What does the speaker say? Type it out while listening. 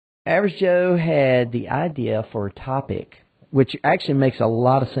Average Joe had the idea for a topic, which actually makes a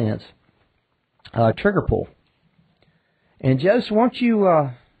lot of sense. Trigger pull. And Joe, so why don't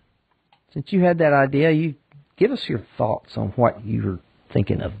you, since you had that idea, you give us your thoughts on what you were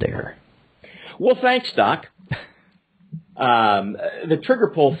thinking of there. Well, thanks, Doc. The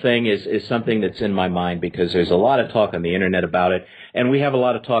trigger pull thing is something that's in my mind because there's a lot of talk on the internet about it, and we have a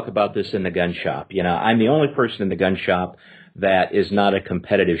lot of talk about this in the gun shop. You know, I'm the only person in the gun shop that is not a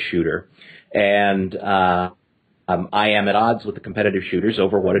competitive shooter, and I am at odds with the competitive shooters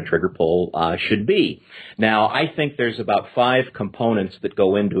over what a trigger pull should be. Now, I think there's about 5 components that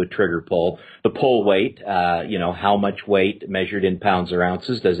go into a trigger pull. The pull weight, how much weight measured in pounds or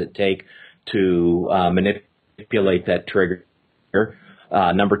ounces does it take to manipulate that trigger.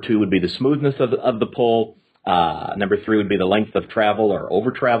 Number 2 would be the smoothness of the pull. Number 3 would be the length of travel or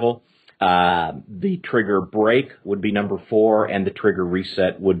over travel. The trigger break would be number 4, and the trigger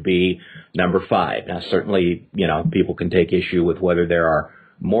reset would be number 5. Now, certainly, people can take issue with whether there are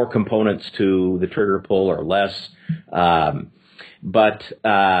more components to the trigger pull or less. But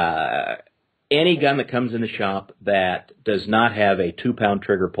any gun that comes in the shop that does not have a 2-pound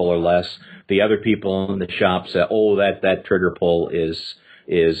trigger pull or less, the other people in the shop say, "Oh, that trigger pull is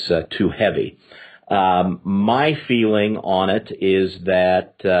too heavy." My feeling on it is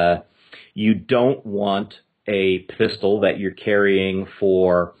that you don't want a pistol that you're carrying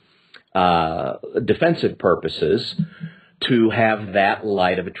for defensive purposes to have that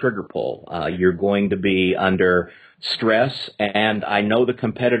light of a trigger pull. You're going to be under stress, and I know the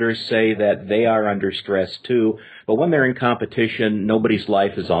competitors say that they are under stress too, but when they're in competition, nobody's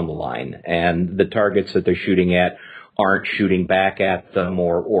life is on the line, and the targets that they're shooting at aren't shooting back at them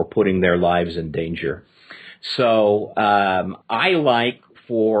or putting their lives in danger. So I like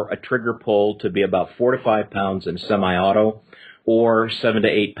for a trigger pull to be about 4 to 5 pounds in semi-auto or 7 to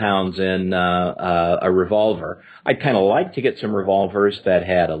 8 pounds in a revolver. I'd kind of like to get some revolvers that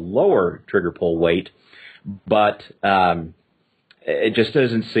had a lower trigger pull weight, but it just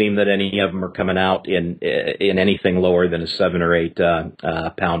doesn't seem that any of them are coming out in anything lower than a 7 or 8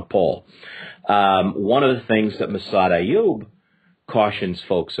 pound pull. One of the things that Mossad Ayoob cautions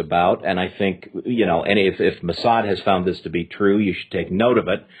folks about, and I think, and if Mossad has found this to be true, you should take note of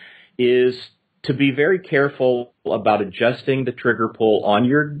it, is to be very careful about adjusting the trigger pull on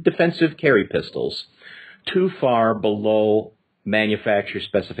your defensive carry pistols too far below manufacturer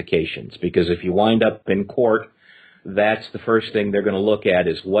specifications, because if you wind up in court, that's the first thing they're going to look at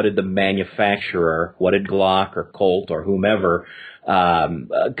is what did the manufacturer, what did Glock or Colt or whomever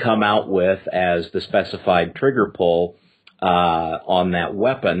come out with as the specified trigger pull on that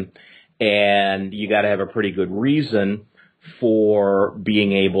weapon, and you got to have a pretty good reason for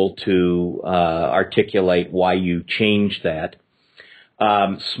being able to articulate why you changed that.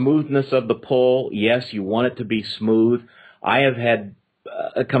 Smoothness of the pull, yes, you want it to be smooth. I have had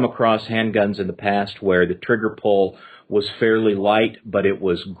come across handguns in the past where the trigger pull was fairly light, but it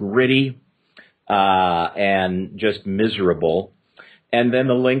was gritty and just miserable. And then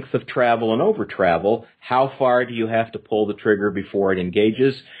the length of travel and over travel, how far do you have to pull the trigger before it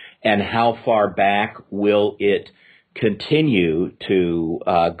engages, and how far back will it continue to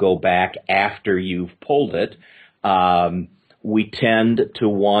go back after you've pulled it? We tend to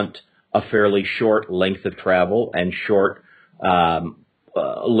want a fairly short length of travel and short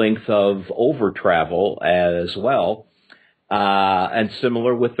length of over travel as well. And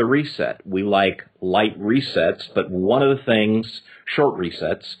similar with the reset. We like light resets, but short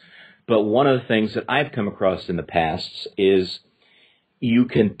resets, but one of the things that I've come across in the past is you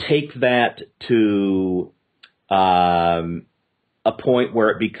can take that to a point where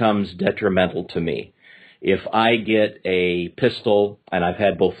it becomes detrimental to me. If I get a pistol, and I've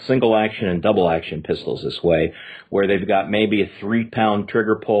had both single action and double action pistols this way, where they've got maybe a 3-pound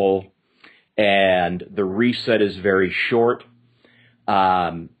trigger pull and the reset is very short,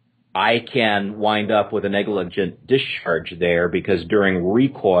 I can wind up with a negligent discharge there because during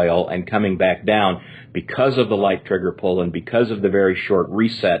recoil and coming back down, because of the light trigger pull and because of the very short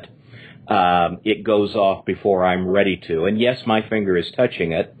reset, it goes off before I'm ready to. And yes, my finger is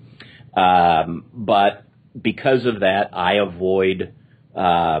touching it, but because of that, I avoid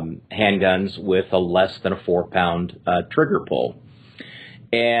handguns with a less than a 4-pound trigger pull.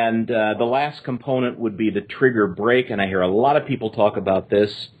 And the last component would be the trigger break, and I hear a lot of people talk about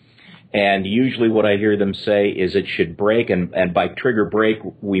this, and usually what I hear them say is it should break, and by trigger break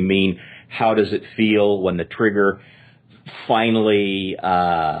we mean how does it feel when the trigger finally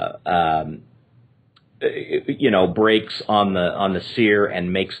breaks on the sear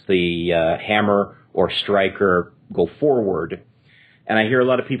and makes the hammer or striker go forward. And I hear a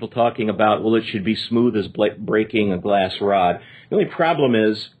lot of people talking about, well, it should be smooth as breaking a glass rod. The only problem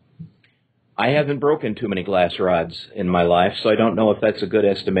is I haven't broken too many glass rods in my life, so I don't know if that's a good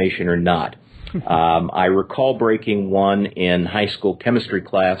estimation or not. I recall breaking one in high school chemistry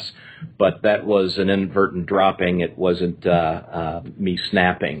class, but that was an inadvertent dropping. It wasn't me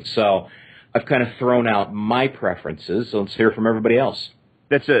snapping. So I've kind of thrown out my preferences. So let's hear from everybody else.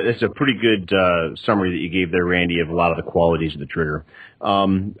 That's a pretty good summary that you gave there, Randy, of a lot of the qualities of the trigger.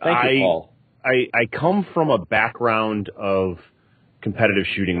 Thank you, Paul. I come from a background of competitive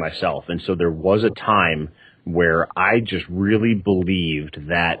shooting myself, and so there was a time where I just really believed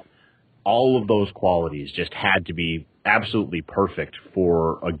that all of those qualities just had to be absolutely perfect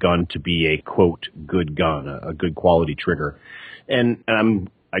for a gun to be a, quote, good gun, a good quality trigger. And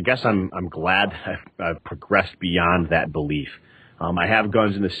I guess I'm glad I've progressed beyond that belief. I have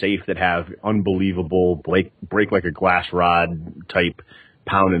guns in the safe that have unbelievable break like a glass rod type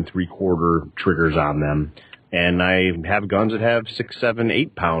 1 3/4 triggers on them. And I have guns that have 6, 7,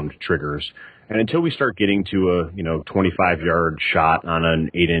 8 pound triggers. And until we start getting to a 25-yard shot on an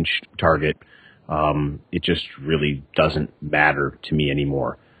 8-inch target, it just really doesn't matter to me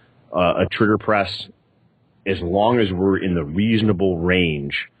anymore. A trigger press, as long as we're in the reasonable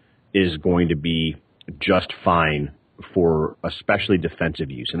range, is going to be just fine for especially defensive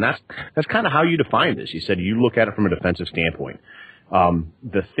use. And that's kind of how you define this. You said you look at it from a defensive standpoint.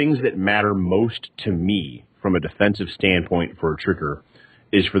 The things that matter most to me from a defensive standpoint for a trigger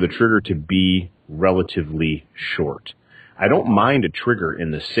is for the trigger to be relatively short. I don't mind a trigger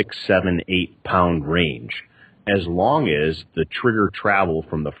in the 6, 7, 8 pound range as long as the trigger travel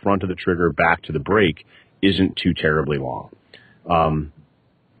from the front of the trigger back to the break isn't too terribly long.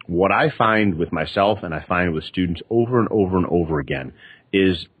 What I find with myself and I find with students over and over and over again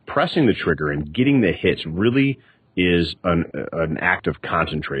is pressing the trigger and getting the hits really is an act of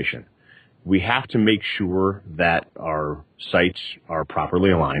concentration. We have to make sure that our sights are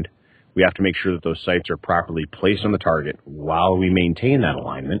properly aligned. We have to make sure that those sights are properly placed on the target while we maintain that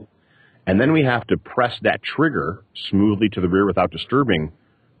alignment. And then we have to press that trigger smoothly to the rear without disturbing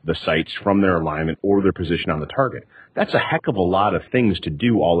the sights from their alignment or their position on the target. That's a heck of a lot of things to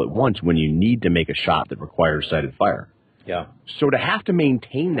do all at once when you need to make a shot that requires sighted fire. Yeah. So to have to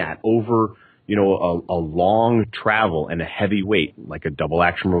maintain that over, a long travel and a heavy weight, like a double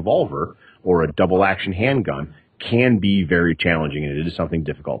action revolver or a double action handgun, can be very challenging, and it is something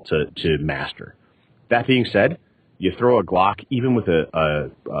difficult to master. That being said, you throw a Glock, even with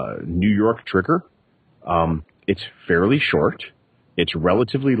a New York trigger, it's fairly short, it's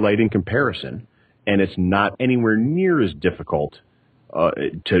relatively light in comparison, and it's not anywhere near as difficult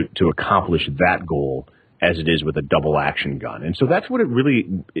to accomplish that goal as it is with a double action gun. And so that's what it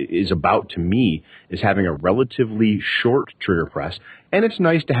really is about to me, is having a relatively short trigger press. And it's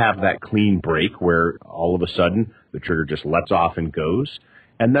nice to have that clean break where all of a sudden the trigger just lets off and goes.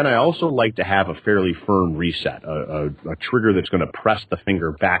 And then I also like to have a fairly firm reset, a trigger that's going to press the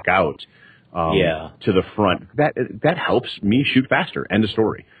finger back out to the front. That helps me shoot faster. End of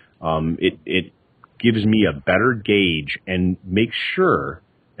story. It gives me a better gauge and makes sure,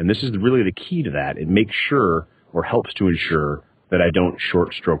 and this is really the key to that, it makes sure or helps to ensure that I don't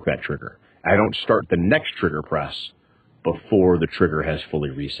short stroke that trigger. I don't start the next trigger press before the trigger has fully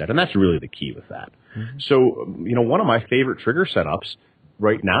reset. And that's really the key with that. Mm-hmm. So, one of my favorite trigger setups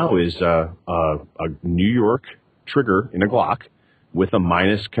right now is a New York trigger in a Glock with a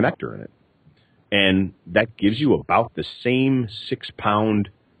minus connector in it. And that gives you about the same 6-pound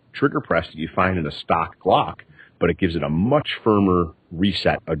trigger press that you find in a stock Glock, but it gives it a much firmer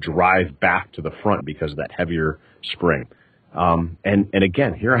reset, a drive back to the front because of that heavier spring. And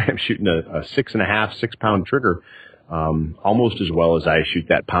again, here I am shooting a 6.5-6-pound trigger, almost as well as I shoot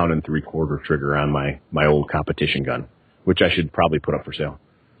that 1 3/4 trigger on my old competition gun, which I should probably put up for sale.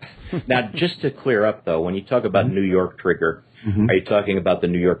 Now, just to clear up, though, when you talk about New York trigger, are you talking about the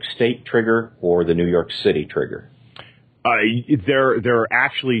New York State trigger or the New York City trigger? There are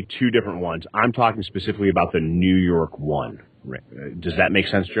actually two different ones. I'm talking specifically about the New York 1. Does that make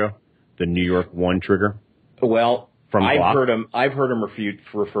sense, Joe? The New York 1 trigger? Well, From I've heard them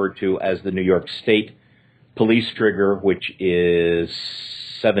referred to as the New York State police trigger, which is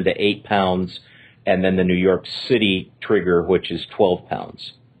 7 to 8 pounds, and then the New York City trigger, which is 12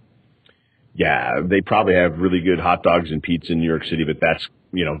 pounds. Yeah, they probably have really good hot dogs and pizza in New York City, but that's,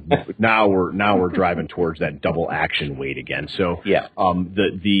 now we're driving towards that double action weight again. So yeah,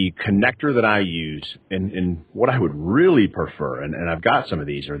 the connector that I use and what I would really prefer, and I've got some of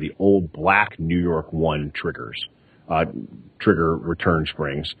these, are the old black New York 1 triggers, trigger return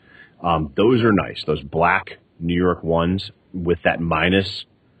springs. Those are nice. Those black New York ones with that minus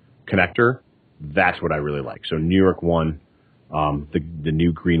connector, that's what I really like. So New York 1, the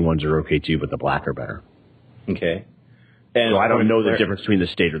new green ones are okay too, but the black are better. Okay. And so I don't know the difference between the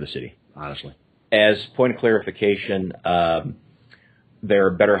state or the city, honestly. As point of clarification, there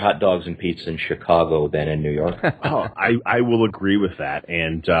are better hot dogs and pizza in Chicago than in New York. Oh, I will agree with that.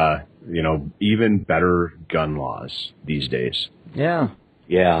 And, even better gun laws these days. Yeah.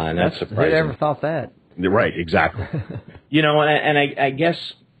 Yeah, and that's surprising. Who ever thought that? Right, exactly. I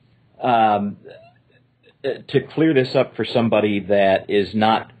guess to clear this up for somebody that is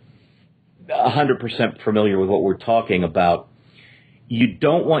not 100% familiar with what we're talking about, you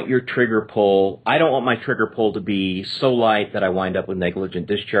don't want your trigger pull. I don't want my trigger pull to be so light that I wind up with negligent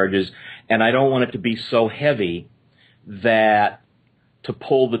discharges, and I don't want it to be so heavy that to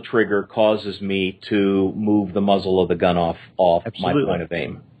pull the trigger causes me to move the muzzle of the gun off my point of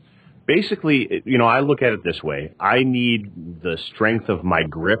aim. Basically, I look at it this way. I need the strength of my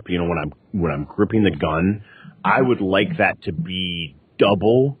grip. When I'm gripping the gun, I would like that to be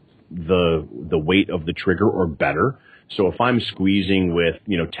double the weight of the trigger or better. So if I'm squeezing with,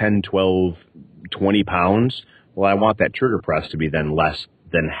 10, 12, 20 pounds, well, I want that trigger press to be then less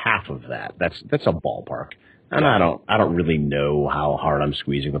than half of that. That's a ballpark. And I don't really know how hard I'm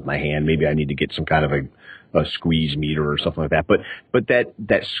squeezing with my hand. Maybe I need to get some kind of a squeeze meter or something like that. But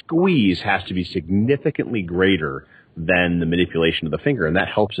that squeeze has to be significantly greater than the manipulation of the finger, and that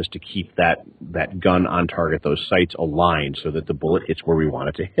helps us to keep that gun on target, those sights aligned so that the bullet hits where we want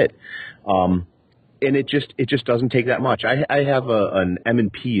it to hit. And it just doesn't take that much. I have an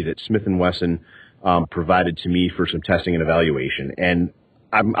M&P that Smith & Wesson provided to me for some testing and evaluation, and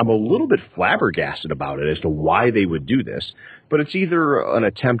I'm a little bit flabbergasted about it as to why they would do this, but it's either an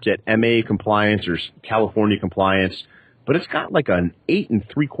attempt at MA compliance or California compliance, but it's got like an 8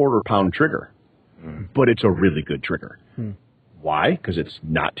 3/4 pound trigger, but it's a really good trigger. Why? Because it's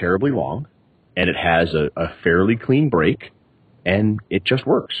not terribly long, and it has a fairly clean break, and it just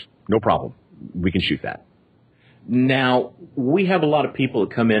works. No problem. We can shoot that. Now, we have a lot of people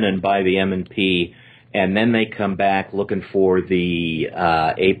that come in and buy the M&P, and then they come back looking for the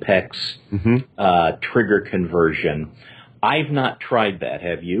Apex trigger conversion. I've not tried that.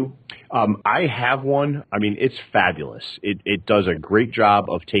 Have you? I have one. I mean, it's fabulous. It does a great job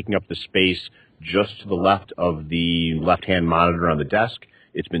of taking up the space just to the left of the left-hand monitor on the desk.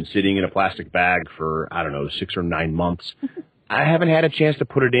 It's been sitting in a plastic bag for, 6 or 9 months. I haven't had a chance to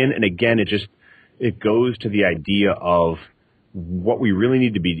put it in, and again, it goes to the idea of what we really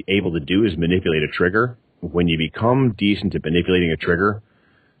need to be able to do is manipulate a trigger. When you become decent at manipulating a trigger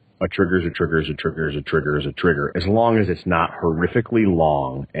is a trigger is a trigger is a trigger is a trigger, as long as it's not horrifically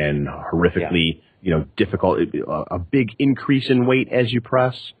long and horrifically, difficult. A big increase in weight as you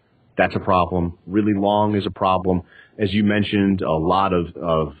press, that's a problem. Really long is a problem. As you mentioned, a lot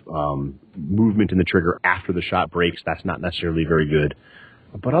of movement in the trigger after the shot breaks, that's not necessarily very good.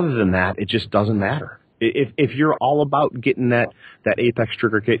 But other than that, it just doesn't matter. If you're all about getting that Apex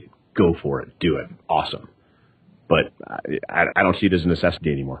trigger kit, go for it. Do it. Awesome. But I don't see it as a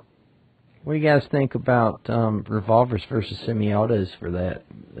necessity anymore. What do you guys think about revolvers versus semi-autos for that,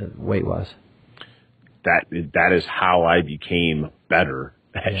 weight-wise? That is how I became better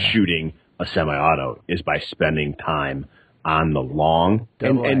at shooting a semi-auto, is by spending time on the long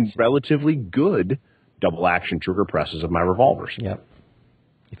and relatively good double-action trigger presses of my revolvers. Yep.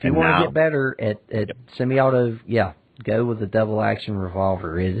 If you want to get better at semi-auto, go with the double-action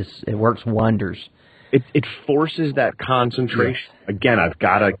revolver. It works wonders. It forces that concentration. Yes. Again, I've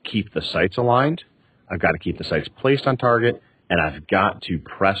got to keep the sights aligned. I've got to keep the sights placed on target, and I've got to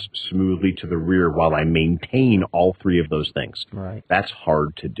press smoothly to the rear while I maintain all three of those things. Right. That's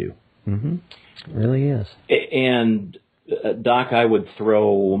hard to do. Mm-hmm. It really is. And, Doc, I would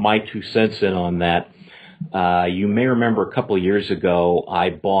throw my 2 cents in on that. You may remember a couple of years ago,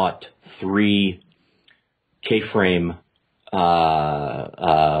 I bought 3 K-frame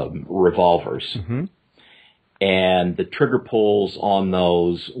revolvers. Mm-hmm. And the trigger pulls on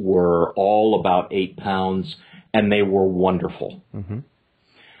those were all about 8 pounds, and they were wonderful. Mm-hmm.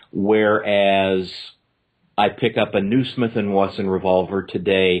 Whereas I pick up a new Smith & Wesson revolver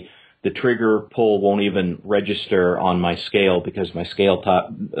today, the trigger pull won't even register on my scale because my scale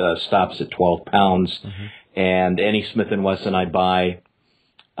stops at 12 pounds. Mm-hmm. And any Smith & Wesson I buy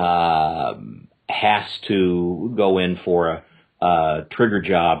has to go in for a trigger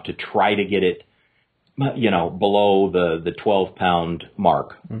job to try to get it, below the 12-pound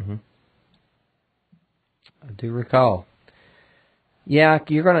mark. Mm-hmm. I do recall. Yeah,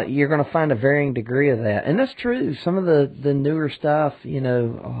 you're gonna find a varying degree of that, and that's true. Some of the newer stuff,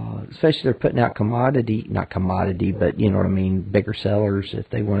 especially they're putting out not commodity, but you know what I mean, bigger sellers if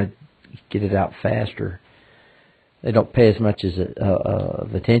they want to get it out faster. They don't pay as much as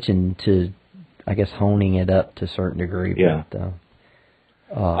of attention to, I guess, honing it up to a certain degree. Yeah. But,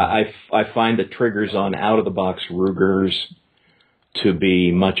 I find the triggers on out of the box Rugers to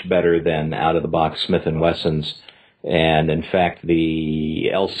be much better than out of the box Smith and Wessons. And in fact, the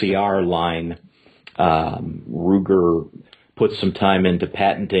LCR line, Ruger put some time into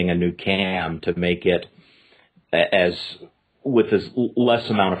patenting a new cam to make it with as less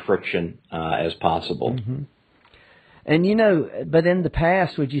amount of friction as possible. Mm-hmm. And but in the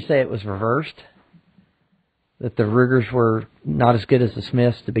past, would you say it was reversed? That the Rugers were not as good as the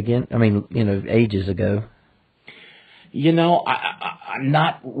Smiths to begin? I mean, ages ago. I'm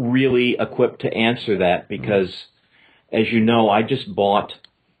not really equipped to answer that because, as you know, I just bought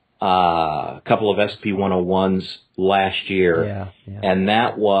a couple of SP101s last year, and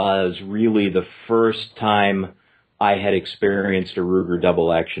that was really the first time I had experienced a Ruger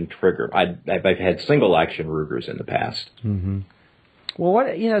double-action trigger. I've had single-action Rugers in the past. Mm-hmm. Well, what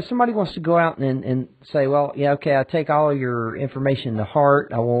somebody wants to go out and say, well, yeah, okay, I take all of your information to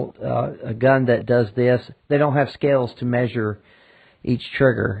heart. I want a gun that does this. They don't have scales to measure each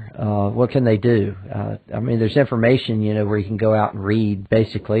trigger. What can they do? I mean, there's information, where you can go out and read,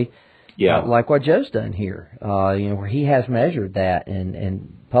 basically. Yeah. Like what Joe's done here, where he has measured that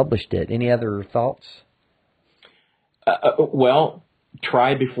and published it. Any other thoughts? Well,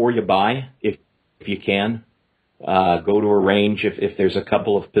 try before you buy, if you can. Go to a range if there's a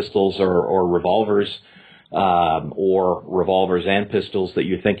couple of pistols or revolvers, or revolvers and pistols that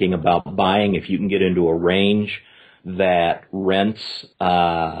you're thinking about buying. If you can get into a range that rents,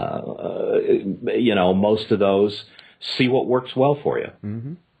 most of those, see what works well for you.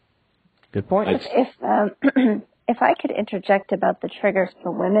 Mm-hmm. Good point. If I could interject about the triggers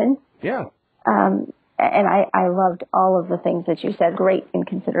for women. Yeah. And I loved all of the things that you said, great in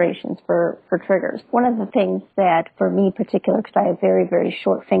considerations for triggers. One of the things that, for me particular, because I have very, very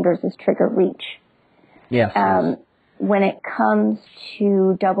short fingers, is trigger reach. Yes. When it comes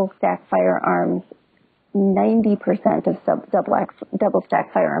to double-stack firearms, 90% of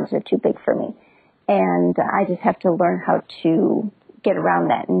double-stack firearms are too big for me. And I just have to learn how to get around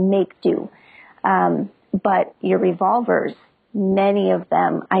that and make do. But your revolvers, many of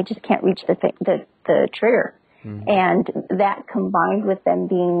them, I just can't reach the trigger. Mm-hmm. And that, combined with them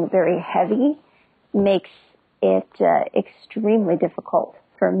being very heavy, makes it extremely difficult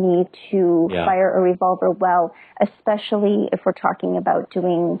for me to fire a revolver well, especially if we're talking about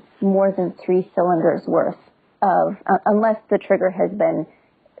doing more than 3 cylinders worth of, unless the trigger has been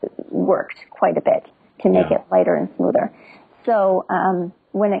worked quite a bit to make it lighter and smoother. So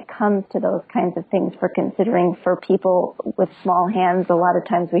when it comes to those kinds of things for considering for people with small hands, a lot of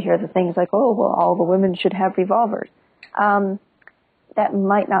times we hear the things like, oh, well, all the women should have revolvers. That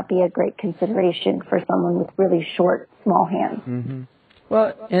might not be a great consideration for someone with really short, small hands. Mm-hmm.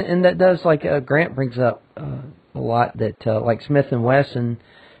 Well, and that does, like Grant brings up a lot, that like Smith & Wesson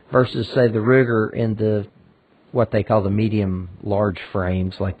versus, say, the Ruger in the what they call the medium-large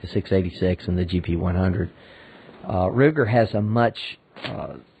frames, like the 686 and the GP100. Ruger has a much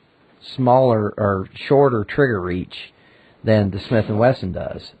smaller or shorter trigger reach than the Smith & Wesson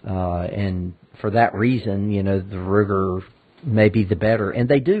does. And for that reason, the Ruger may be the better. And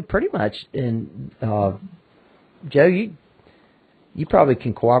they do pretty much, and Joe, you probably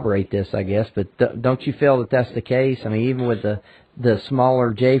can corroborate this, I guess, but don't you feel that that's the case? I mean, even with the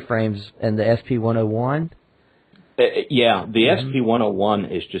smaller J-frames and the SP101? Yeah, the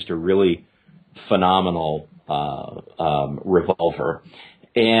SP101 is just a really phenomenal revolver.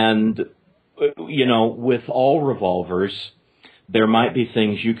 And, with all revolvers, there might be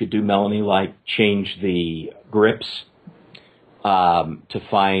things you could do, Melanie, like change the grips to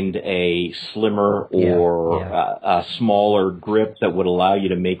find a slimmer or a smaller grip that would allow you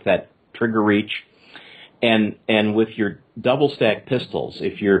to make that trigger reach. And with your double stack pistols,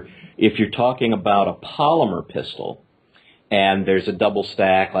 if you're talking about a polymer pistol and there's a double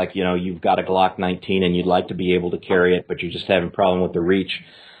stack, like, you've got a Glock 19 and you'd like to be able to carry it, but you're just having a problem with the reach,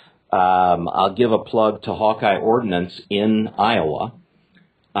 I'll give a plug to Hawkeye Ordnance in Iowa.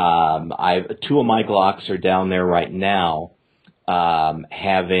 2 of my Glocks are down there right now,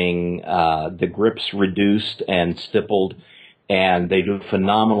 having the grips reduced and stippled, and they do a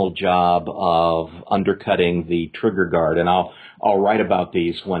phenomenal job of undercutting the trigger guard. And I'll write about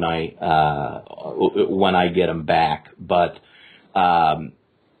these when I get them back. But and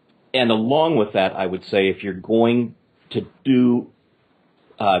along with that, I would say if you're going to do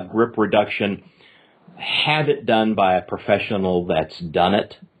grip reduction, have it done by a professional that's done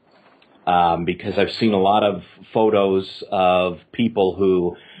it. Because I've seen a lot of photos of people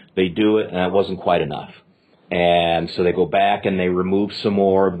who they do it and it wasn't quite enough. And so they go back and they remove some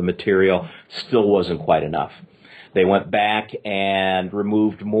more of the material, still wasn't quite enough. They went back and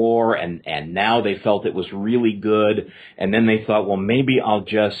removed more, and now they felt it was really good. And then they thought, well, maybe I'll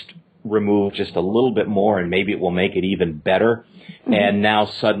just remove just a little bit more, and maybe it will make it even better. Mm-hmm. And now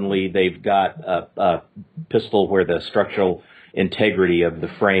suddenly they've got a pistol where the structural integrity of the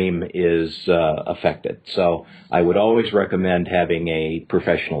frame is affected. So I would always recommend having a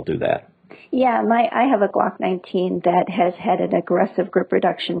professional do that. Yeah, I have a Glock 19 that has had an aggressive grip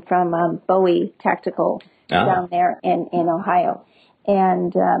reduction from Bowie Tactical down there in Ohio.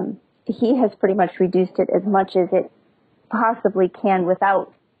 And he has pretty much reduced it as much as it possibly can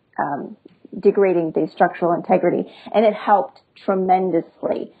without degrading the structural integrity. And it helped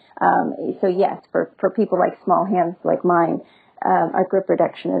tremendously. So yes, for people like small hands like mine, our grip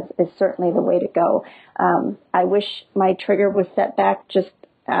reduction is certainly the way to go. I wish my trigger was set back just,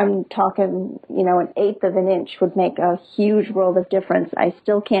 I'm talking, an eighth of an inch would make a huge world of difference. I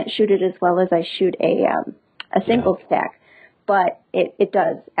still can't shoot it as well as I shoot a single stack, but it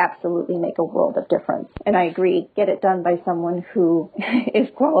does absolutely make a world of difference. And I agree, get it done by someone who is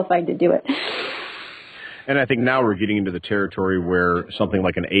qualified to do it. And I think now we're getting into the territory where something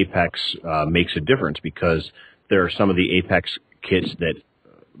like an Apex makes a difference, because there are some of the Apex kits that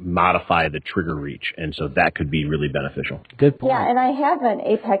modify the trigger reach, and so that could be really beneficial. Good point. Yeah, and I have an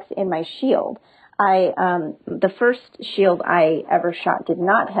Apex in my shield. The first shield I ever shot did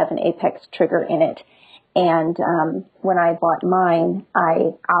not have an Apex trigger in it, and when I bought mine,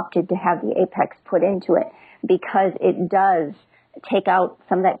 I opted to have the Apex put into it because it does take out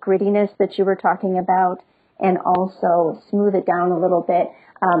some of that grittiness that you were talking about and also smooth it down a little bit.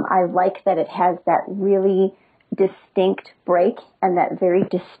 I like that it has that really distinct break and that very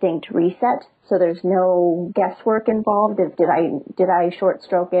distinct reset. So there's no guesswork involved. Did I short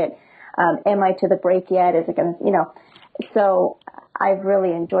stroke it? Am I to the break yet? Is it going to, So I've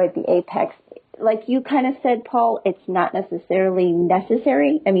really enjoyed the Apex. Like you kind of said, Paul, it's not necessarily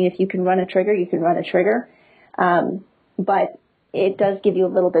necessary. I mean, if you can run a trigger, you can run a trigger. But it does give you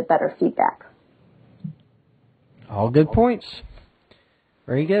a little bit better feedback. All good points.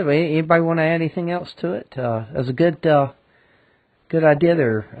 Very good. Anybody want to add anything else to it? That was a good idea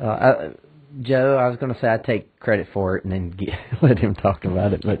there. Joe, I was going to say I'd take credit for it and then let him talk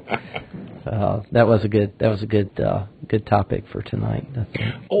about it, but that was a good topic for tonight, I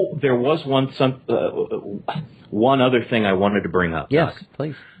think. Oh, there was one other thing I wanted to bring up. Yes, Doc.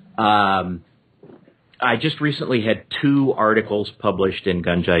 please. I just recently had 2 articles published in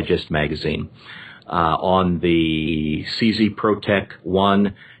Gun Digest magazine on the CZ ProTech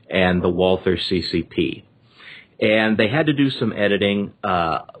 1 and the Walther CCP. And they had to do some editing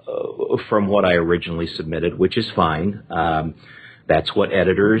from what I originally submitted, which is fine. That's what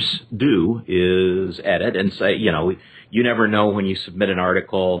editors do, is edit and say, you never know when you submit an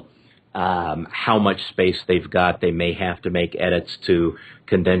article how much space they've got. They may have to make edits to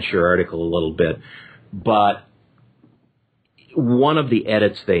condense your article a little bit. But one of the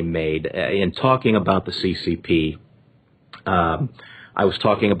edits they made in talking about the CCP, I was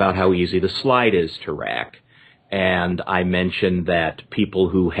talking about how easy the slide is to rack. And I mentioned that people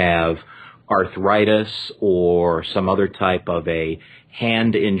who have arthritis or some other type of a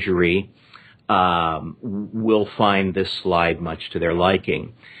hand injury will find this slide much to their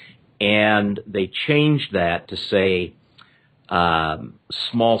liking. And they changed that to say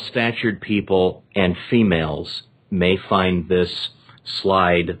small-statured people and females may find this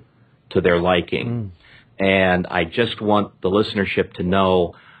slide to their liking. And I just want the listenership to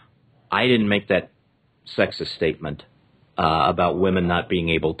know I didn't make that sexist statement about women not being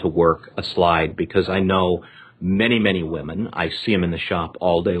able to work a slide, because I know many, many women, I see them in the shop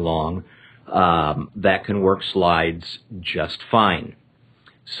all day long, that can work slides just fine.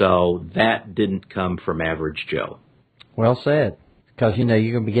 So that didn't come from Average Joe. Well said, because you're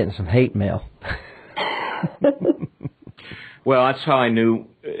going to be getting some hate mail. Well, that's how I knew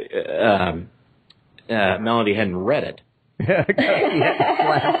Melody hadn't read it. Yeah,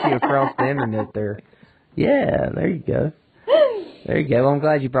 flash you across the internet there. Yeah, there you go. There you go. Well, I'm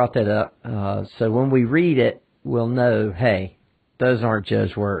glad you brought that up. So when we read it, we'll know, hey, those aren't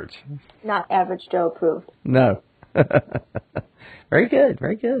Joe's words. Not Average Joe approved. No. Very good.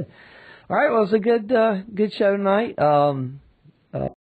 Very good. All right. Well, it was a good show tonight.